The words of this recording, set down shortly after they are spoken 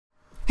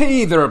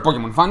Hey there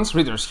Pokemon fans,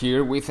 Readers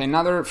here with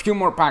another few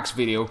more packs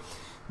video.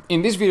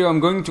 In this video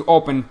I'm going to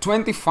open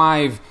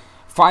 25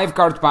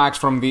 5-card packs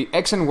from the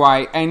X and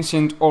Y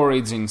Ancient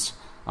Origins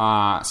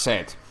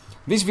set.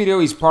 This video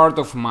is part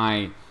of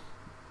my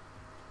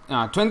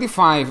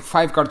 25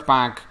 5-card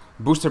pack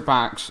booster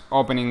packs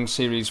opening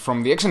series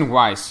from the X and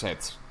Y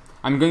set.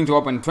 I'm going to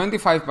open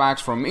 25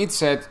 packs from each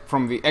set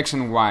from the X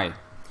and Y.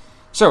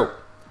 So,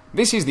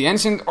 this is the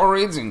Ancient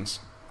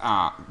Origins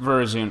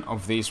version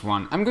of this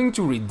one. I'm going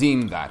to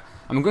redeem that.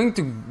 I'm going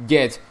to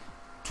get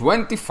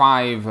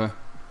 25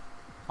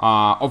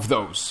 of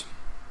those.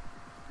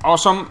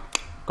 Awesome.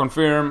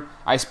 Confirm.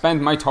 I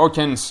spent my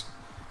tokens.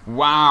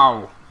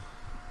 Wow.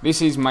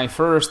 This is my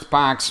first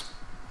packs.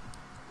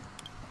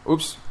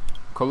 Oops.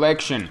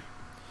 Collection.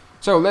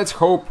 So let's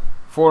hope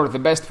for the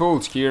best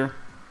pulls here.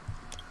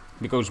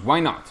 Because why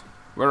not?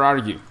 Where are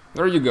you?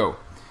 There you go.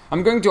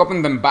 I'm going to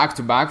open them back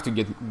to back to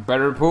get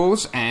better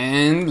pulls,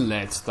 and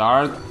let's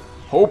start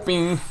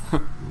hoping.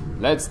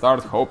 Let's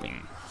start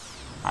hoping.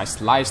 I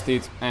sliced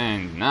it,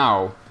 and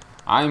now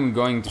I'm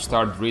going to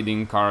start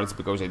reading cards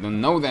because I don't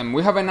know them.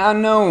 We have an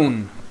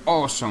unknown.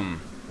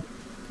 Awesome.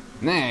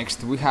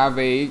 Next, we have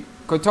a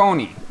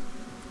Cotoni,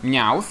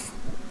 Meowth,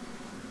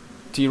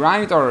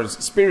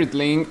 Tyranitar's Spirit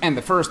Link, and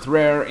the first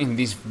rare in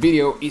this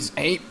video is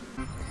a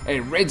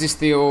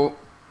Registeel,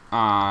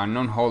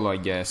 non-holo, I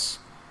guess,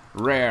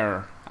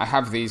 rare. I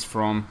have these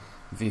from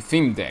the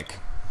theme deck.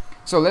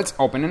 So let's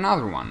open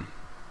another one.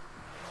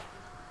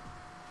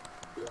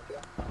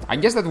 I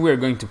guess that we're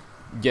going to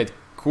get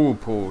cool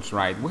pulls,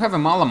 right? We have a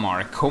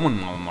Malamar, a common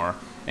Malamar,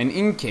 an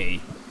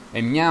Inkay,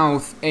 a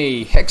Meowth,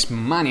 a Hex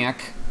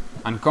Maniac,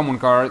 uncommon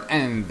card,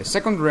 and the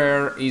second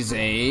rare is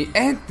a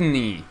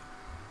Entei.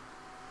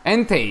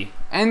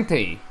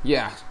 Entei,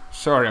 yeah,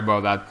 sorry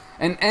about that.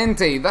 An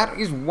Entei, that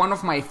is one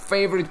of my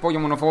favorite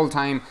Pokemon of all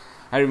time.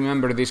 I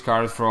remember this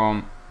card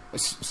from...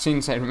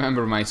 since I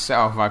remember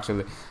myself,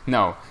 actually.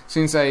 No,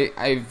 since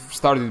I've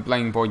started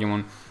playing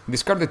Pokemon.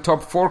 Discard the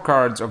top 4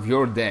 cards of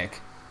your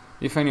deck.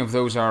 If any of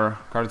those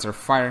cards are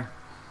fire,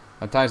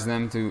 attach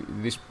them to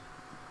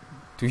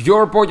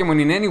your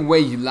Pokemon in any way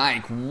you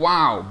like.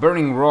 Wow,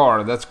 Burning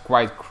Roar, that's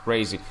quite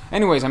crazy.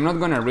 Anyways, I'm not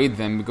gonna read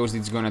them because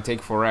it's gonna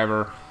take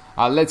forever.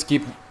 Let's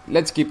keep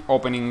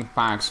opening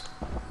packs.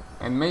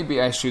 And maybe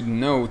I should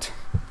note...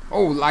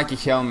 oh, Lucky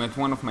Helmet,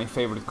 one of my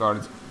favorite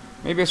cards.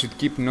 Maybe I should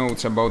keep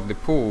notes about the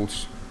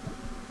pulls.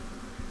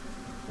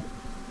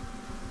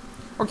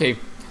 Okay,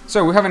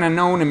 so we have an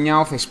unknown, a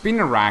Meowth, a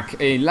Spinnerack,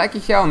 a Lucky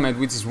Helmet,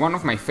 which is one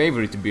of my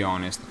favorite, to be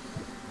honest.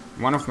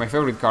 One of my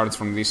favorite cards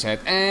from this set.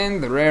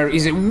 And the rare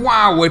is a...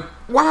 wow!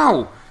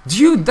 Wow!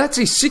 Dude, that's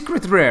a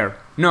secret rare!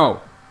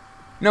 No.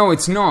 No,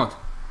 it's not.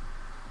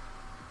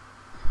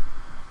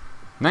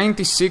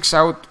 96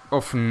 out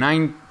of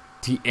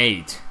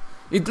 98.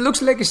 It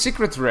looks like a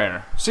secret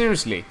rare.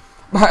 Seriously.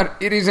 But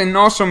it is an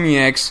awesome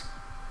EX.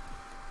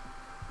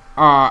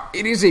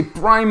 It is a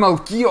Primal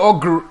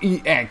Kyogre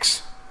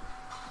EX,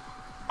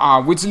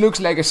 which looks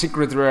like a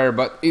secret rare,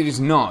 but it is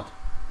not.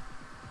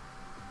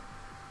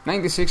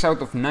 96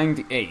 out of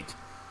 98.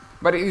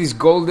 But it is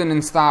golden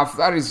and stuff.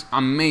 That is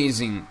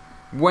amazing.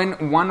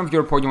 When one of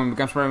your Pokemon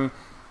becomes Primal...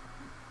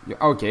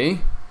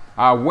 okay.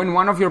 When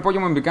one of your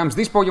Pokemon becomes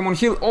this Pokemon,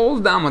 heal all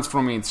damage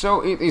from it.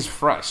 So it is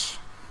fresh.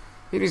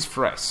 It is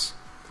fresh.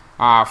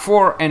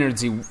 4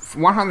 energy,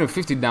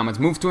 150 damage.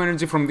 Move 2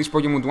 energy from this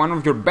Pokemon to one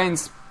of your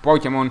bench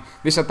Pokemon.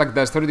 This attack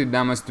does 30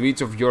 damage to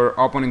each of your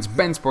opponent's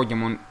bench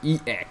Pokemon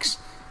EX.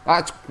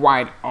 That's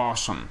quite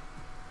awesome.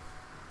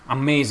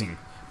 Amazing.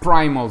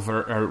 Primal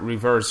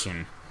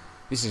reversion.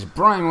 This is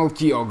Primal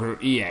Kyogre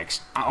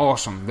EX.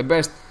 Awesome.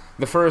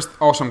 The first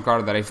awesome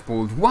card that I've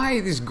pulled. Why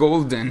it is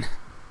golden?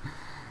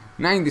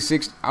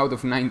 96 out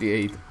of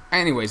 98.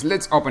 Anyways,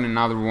 let's open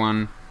another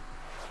one.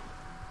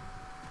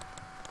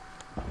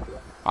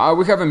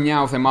 We have a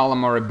Meowth, a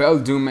Malamar, a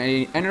Beldum,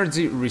 a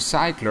Energy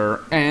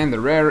Recycler, and the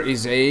rare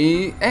is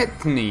a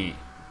Entei.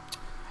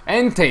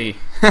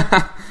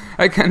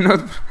 I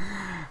cannot...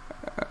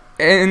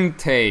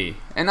 Entei.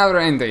 Another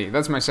Entei.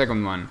 That's my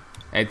second one.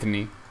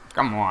 Entei.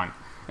 Come on.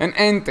 An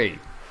Entei.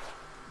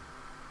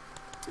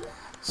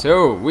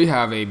 So, we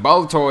have a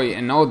Baltoy,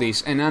 an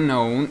Odis, an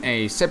Unknown,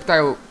 a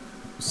Sceptile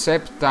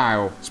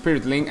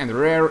Spirit Link, and the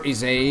rare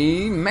is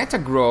a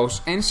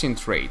Metagross Ancient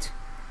Trait.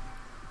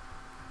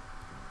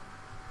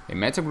 A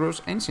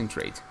Metagross Ancient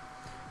Trait.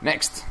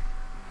 Next.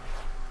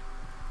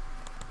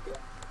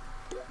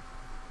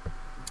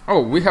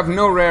 Oh, we have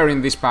no rare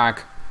in this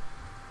pack.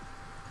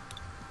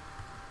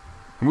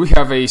 We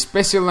have a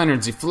Special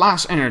Energy,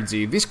 Flash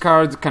Energy. This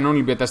card can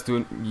only be attached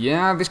to...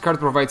 yeah, this card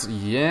provides...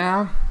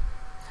 yeah.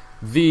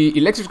 The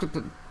electric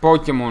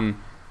Pokemon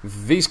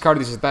this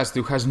card is attached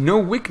to has no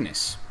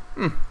weakness.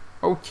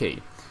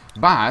 Okay.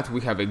 But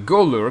we have a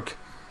Golurk,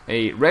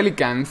 a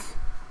Relicanth,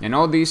 and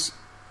all these...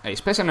 a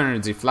Special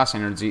Energy, Flash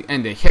Energy,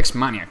 and a Hex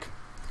Maniac.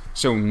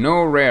 So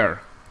no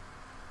rare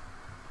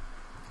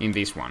in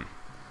this one.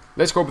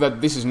 Let's hope that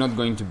this is not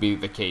going to be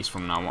the case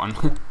from now on.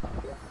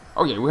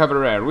 Okay, we have a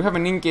rare. We have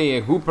an Inkay,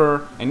 a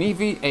Hooper, an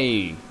Eevee,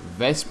 a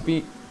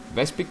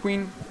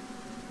Vespiquen.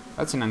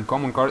 That's an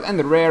uncommon card. And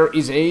the rare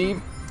is a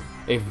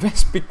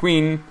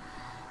Vespiquen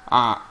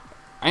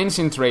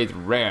Ancient Trait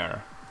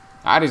rare.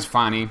 That is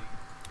funny.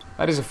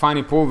 That is a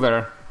funny pull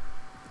there.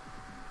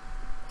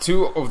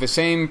 Two of the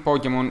same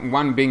Pokemon,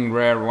 one being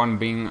rare, one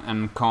being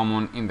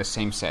uncommon in the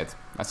same set.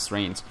 That's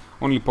strange.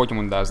 Only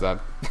Pokemon does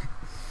that.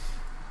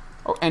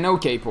 Oh, an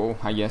okay pull,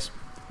 I guess.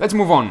 Let's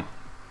move on.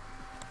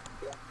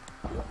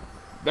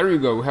 There you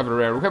go, we have a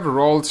rare. We have a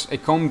Rolls, a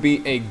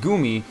Combi, a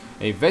Gumi,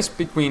 a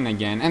Vespiquen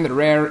again, and the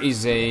rare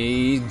is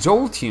a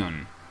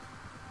Jolteon.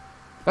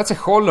 That's a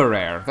holo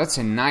rare. That's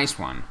a nice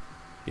one.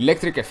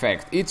 Electric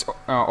effect. Each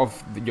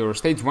of your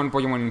stage 1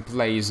 Pokemon in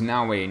play is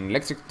now an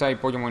electric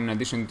type Pokemon in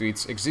addition to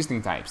its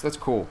existing types. That's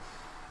cool.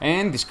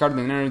 And discard an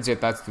energy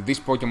attached to this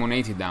Pokemon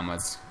 80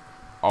 damage.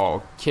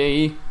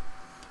 Okay.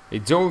 A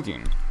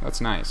Jolteon. That's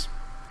nice.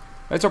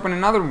 Let's open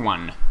another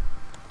one.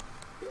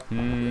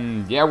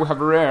 Yeah, we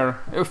have a rare.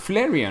 A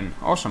Flareon.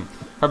 Awesome.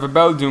 We have a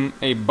Beldum,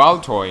 a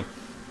Baltoy,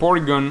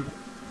 Porygon,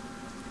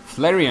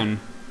 Flareon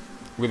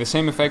with the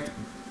same effect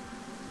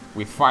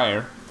with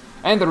fire.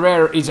 And the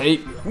rare is a,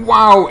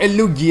 wow, a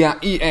Lugia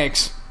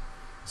EX.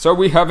 So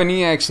we have an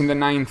EX in the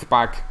 9th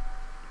pack.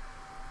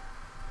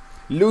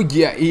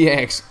 Lugia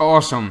EX,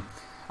 awesome.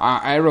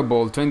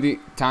 Aeroball 20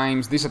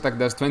 times, this attack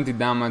does 20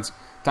 damage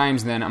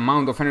times the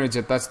amount of energy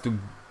attached to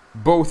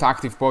both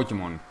active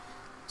Pokemon.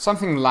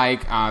 Something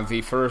like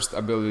the first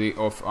ability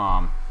of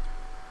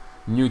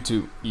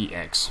Mewtwo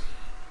EX.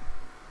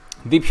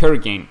 Deep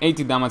Hurricane,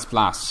 80 damage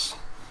plus.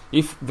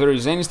 If there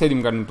is any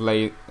stadium card in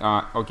play,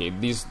 okay,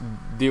 this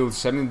deals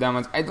 70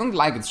 damage. I don't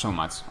like it so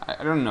much.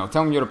 I don't know.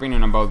 Tell me your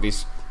opinion about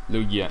this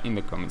Lugia in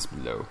the comments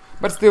below.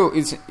 But still,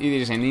 it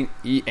is an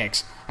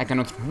EX. I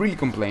cannot really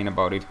complain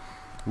about it.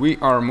 We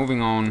are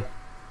moving on.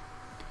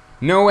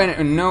 No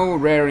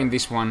rare in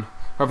this one.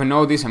 We have an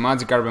Odis, a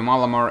Magikarp, a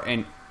Malamar,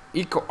 an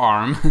Eco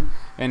Arm,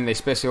 and a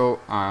special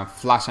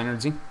Flash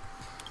Energy.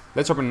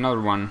 Let's open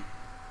another one.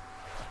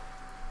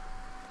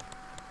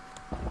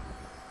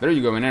 There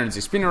you go, an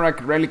energy. Spinarak,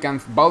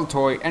 Relicanth,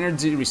 Baltoy,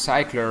 Energy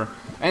Recycler,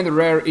 and the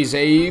rare is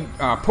a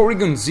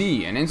Porygon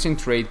Z, an Ancient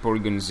Trait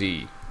Porygon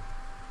Z.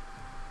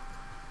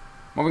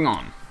 Moving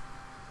on.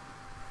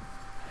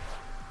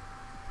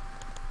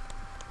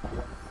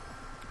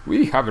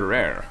 We have a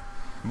rare.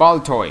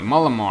 Baltoy,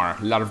 Malamar,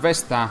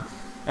 Larvesta,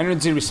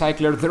 Energy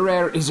Recycler. The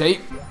rare is a...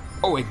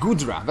 oh, a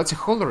Goodra. That's a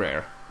holo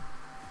rare.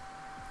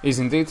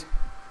 Isn't it?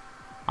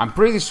 I'm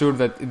pretty sure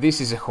that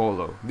this is a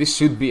holo. This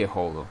should be a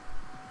holo.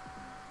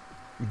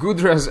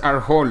 Goodras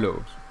are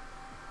holos.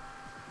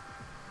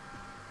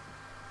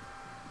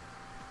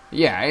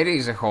 Yeah, it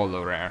is a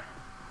holo rare.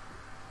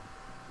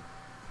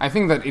 I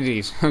think that it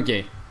is.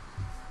 Okay.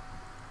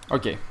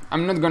 Okay,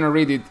 I'm not gonna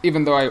read it,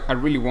 even though I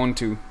really want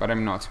to, but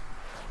I'm not.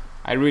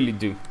 I really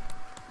do.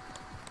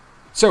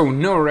 So,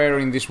 no rare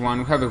in this one.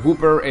 We have a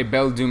Whooper, a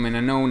Beldum, an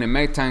Unknown, a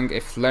Metang, a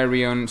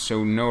Flareon,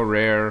 so no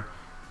rare.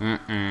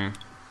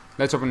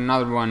 Let's open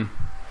another one.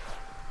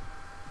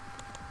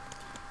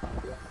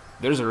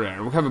 There's a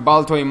rare. We have a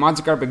Baltoy, a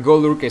Magikarp, a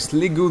Golurk, a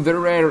Sliggoo. The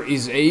rare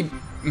is a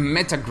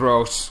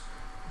Metagross.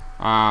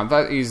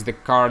 That is the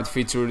card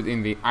featured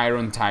in the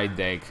Iron Tide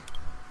deck.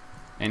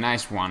 A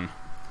nice one.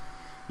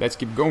 Let's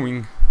keep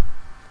going.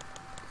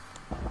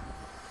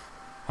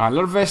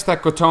 Larvesta,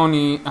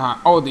 Cotoni,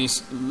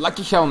 Odis,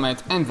 Lucky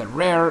Helmet, and the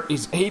rare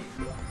is a...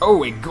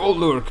 oh, a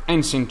Golurk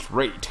Ancient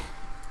Trait.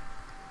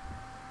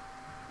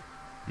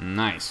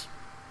 Nice.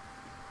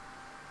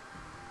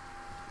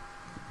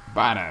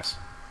 Badass.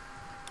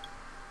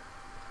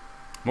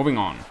 Moving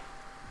on.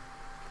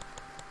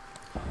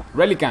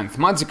 Relicanth,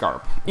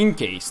 Magikarp,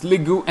 Inkay,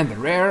 Sliggoo, and the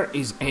rare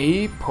is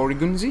a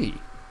Porygon Z.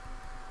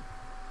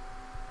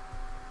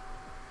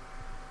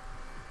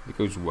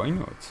 Because why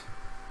not?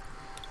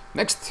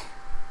 Next.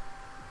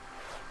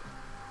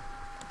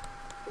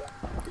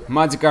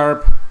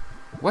 Magikarp.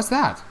 What's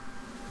that?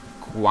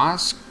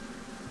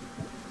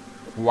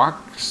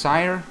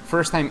 Quagsire?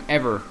 First time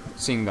ever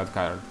seeing that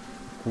card.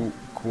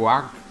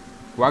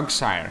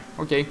 Quagsire.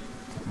 Okay.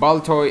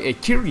 Baltoy, a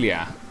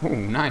Kirlia. Oh,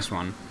 nice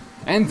one.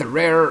 And the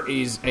rare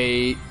is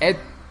a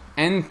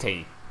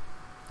Entei.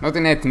 Not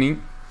an Etni,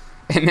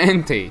 an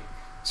Entei.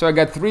 So I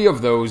got 3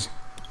 of those.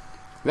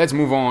 Let's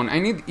move on. I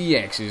need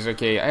EXs,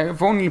 okay. I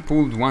have only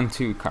pulled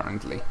 1-2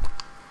 currently.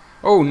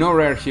 Oh, no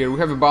rare here. We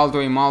have a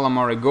Baltoy, a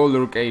Malamar, a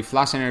Golurk, a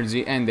Flash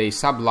Energy, and a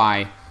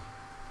Sableye.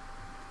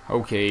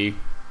 Okay.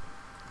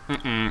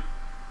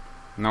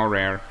 No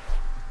rare.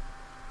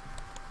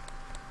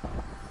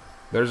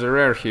 There's a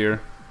rare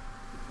here.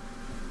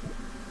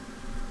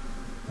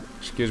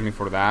 Excuse me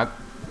for that.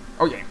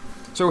 Okay.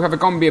 So we have a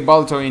Combi, a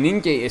Baltoy, an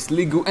Inkay, a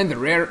Sliggoo, and the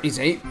rare is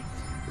a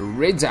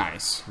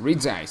Regice.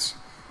 Regice.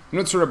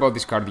 Not sure about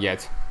this card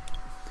yet.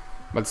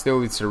 But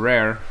still, it's a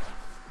rare.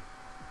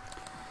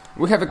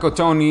 We have a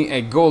Cotoni,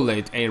 a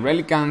Golett, a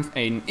Relicanth,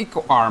 an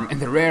Eco Arm, and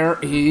the rare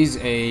is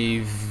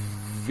a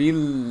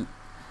Villeplume.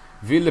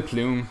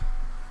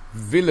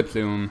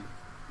 Villeplume.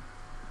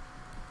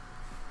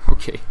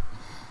 Okay.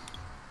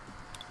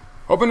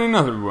 Open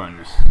another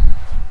one.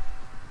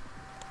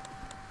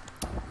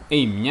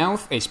 a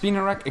Meowth, a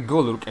Spinarak, a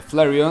Golurk, a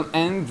Flareon,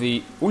 and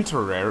the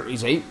ultra rare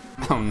is a...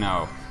 oh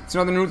no, it's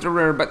not an ultra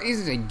rare, but it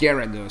is a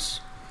Gyarados.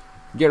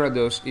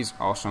 Gyarados is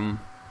awesome.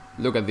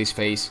 Look at this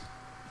face.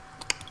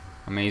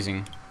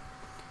 Amazing.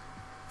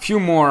 Few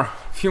more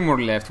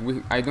left.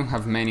 I don't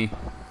have many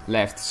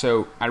left,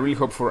 so I really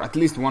hope for at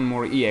least one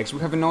more EX. We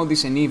have an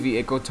Oldis, an Eevee,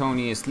 a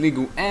Kotoni, a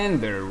Sliggoo, and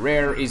the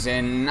rare is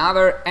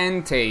another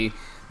Entei.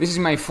 This is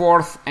my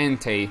 4th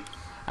Entei.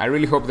 I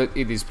really hope that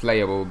it is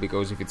playable,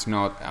 because if it's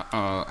not,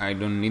 I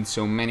don't need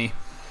so many.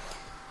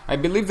 I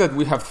believe that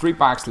we have 3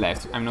 packs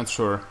left, I'm not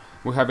sure.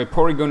 We have a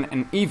Porygon,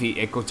 an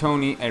Eevee, a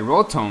Kotoni, a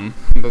Rotom,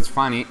 that's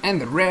funny,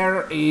 and the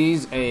rare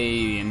is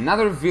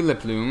another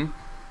Vileplume.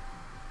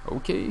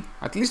 Okay,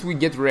 at least we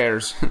get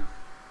rares.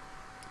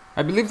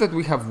 I believe that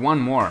we have one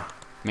more,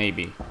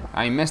 maybe.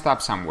 I messed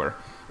up somewhere.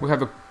 We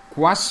have a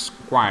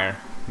Quagsire,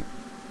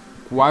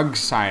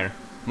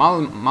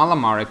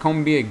 Malamar, a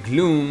Combi, a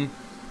Gloom.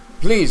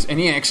 Please, an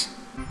EX.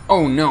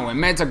 Oh no, a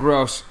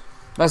Metagross.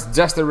 That's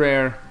just a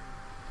rare.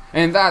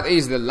 And that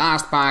is the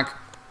last pack.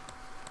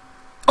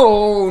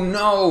 Oh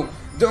no,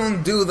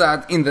 don't do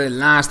that in the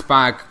last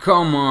pack.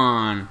 Come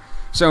on.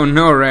 So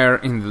no rare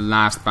in the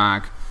last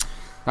pack.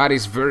 That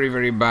is very,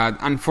 very bad.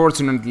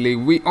 Unfortunately,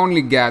 we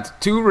only got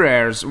 2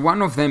 rares,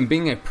 one of them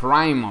being a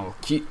Primal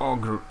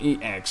Kyogre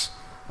EX.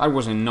 That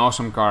was an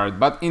awesome card,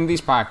 but in this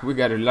pack we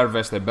got a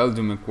Larvesta, a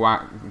Beldum, a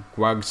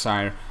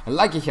Quagsire, a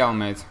Lucky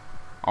Helmet,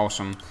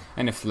 awesome,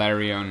 and a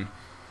Flareon.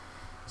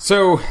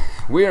 So,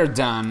 we are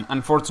done.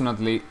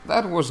 Unfortunately,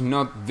 that was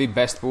not the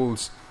best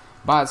pulls,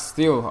 but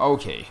still,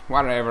 okay,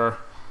 whatever.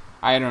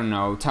 I don't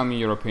know, tell me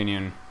your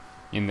opinion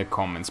in the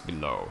comments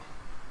below.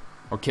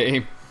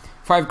 Okay?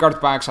 5 card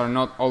packs are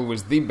not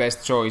always the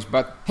best choice,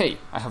 but hey,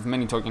 I have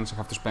many tokens, I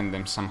have to spend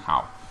them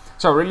somehow.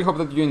 So I really hope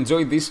that you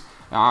enjoyed this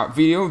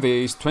video,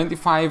 these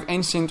 25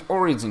 Ancient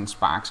Origins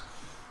packs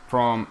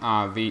from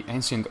the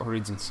Ancient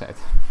Origins set,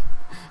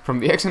 from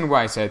the X and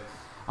Y set.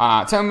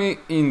 Tell me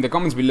in the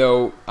comments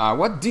below,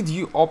 what did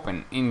you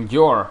open in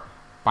your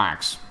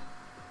packs?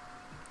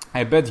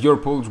 I bet your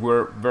pulls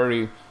were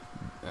very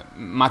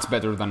much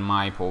better than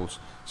my pulls.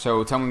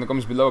 So tell me in the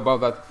comments below about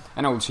that,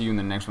 and I will see you in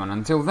the next one.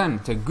 Until then,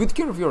 take good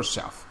care of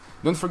yourself.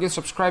 Don't forget to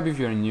subscribe if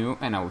you're new,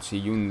 and I will see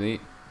you in the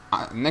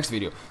next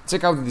video.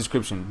 Check out the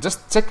description.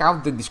 Just check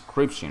out the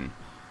description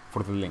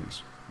for the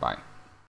links. Bye.